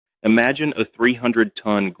Imagine a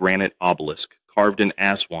 300-ton granite obelisk carved in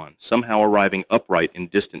Aswan, somehow arriving upright in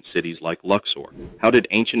distant cities like Luxor. How did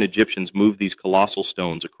ancient Egyptians move these colossal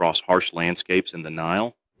stones across harsh landscapes in the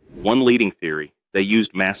Nile? One leading theory: they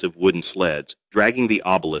used massive wooden sleds, dragging the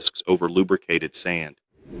obelisks over lubricated sand.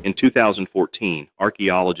 In 2014,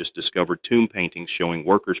 archaeologists discovered tomb paintings showing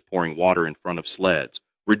workers pouring water in front of sleds,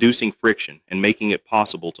 reducing friction and making it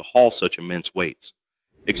possible to haul such immense weights.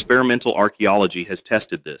 Experimental archaeology has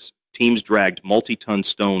tested this. Teams dragged multi-ton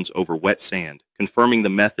stones over wet sand, confirming the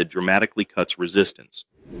method dramatically cuts resistance.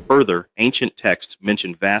 Further, ancient texts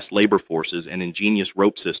mention vast labor forces and ingenious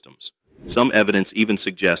rope systems. Some evidence even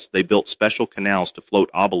suggests they built special canals to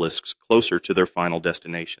float obelisks closer to their final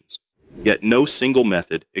destinations. Yet no single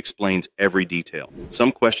method explains every detail.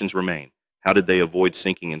 Some questions remain. How did they avoid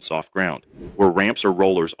sinking in soft ground? Were ramps or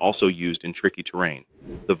rollers also used in tricky terrain?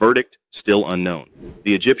 The verdict, still unknown.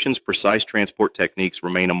 The Egyptians' precise transport techniques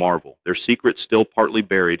remain a marvel, their secrets still partly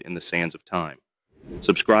buried in the sands of time.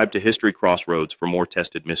 Subscribe to History Crossroads for more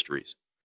tested mysteries.